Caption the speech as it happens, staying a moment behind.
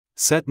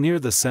Set near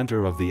the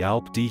center of the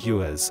Alpe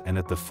d'Huez and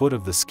at the foot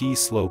of the ski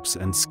slopes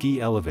and ski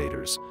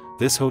elevators,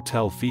 this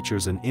hotel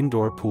features an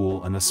indoor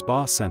pool and a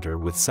spa center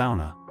with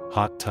sauna,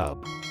 hot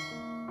tub.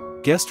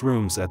 Guest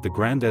rooms at the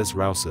Grandes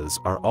Rousses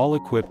are all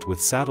equipped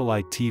with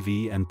satellite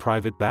TV and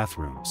private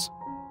bathrooms.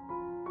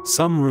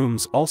 Some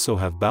rooms also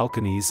have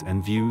balconies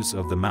and views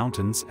of the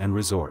mountains and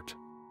resort.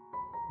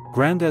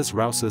 Grandes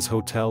Rousses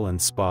Hotel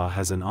and Spa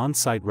has an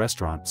on-site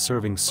restaurant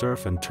serving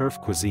surf and turf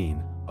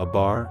cuisine, a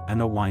bar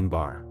and a wine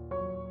bar.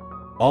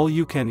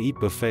 All-you-can-eat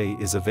buffet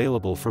is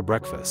available for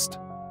breakfast.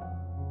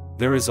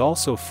 There is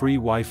also free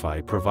Wi-Fi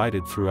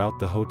provided throughout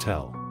the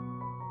hotel.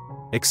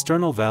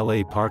 External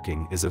valet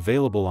parking is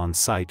available on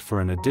site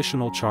for an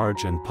additional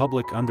charge, and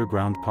public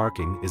underground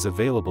parking is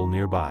available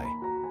nearby.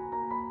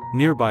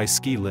 Nearby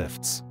ski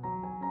lifts: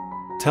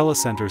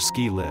 Telecentre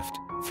Ski Lift,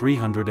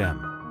 300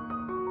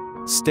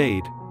 m.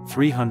 Stade,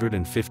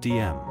 350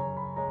 m.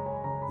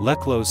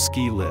 Leclos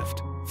Ski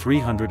Lift,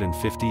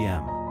 350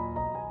 m.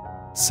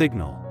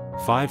 Signal,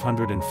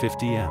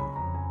 550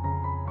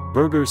 m.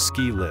 Bergers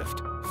Ski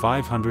Lift,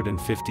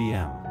 550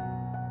 m.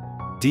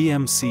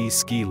 DMC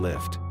Ski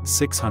Lift,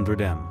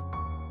 600 m.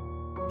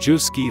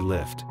 Rousses Ski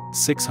Lift,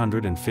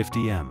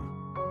 650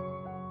 m.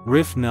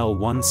 Rif Nel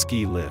 1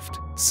 Ski Lift,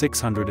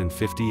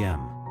 650 m.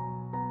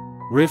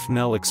 Rif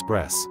Nel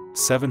Express,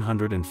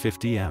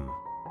 750 m.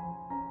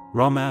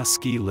 Rousses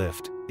Ski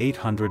Lift,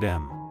 800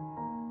 m.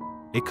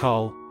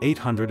 École,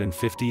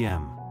 850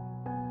 m.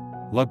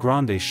 La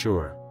Grande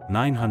Rousses,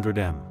 900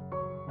 m.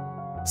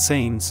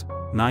 Sains,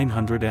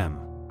 900 m.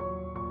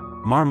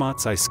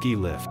 Marmotte Ski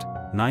Lift,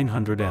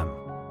 900 m.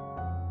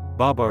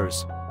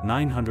 Bergers,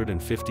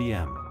 950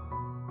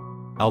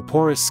 m.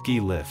 Alpe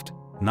Ski Lift,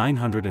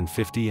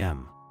 950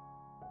 m.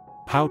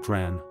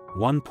 Poutran,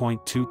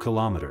 1.2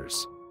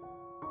 kilometers.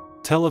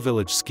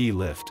 Televillage Ski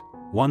Lift,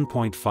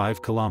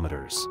 1.5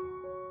 kilometers.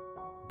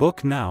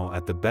 Book now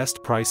at the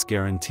best price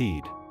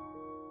guaranteed.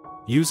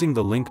 Using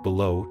the link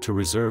below to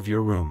reserve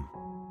your room.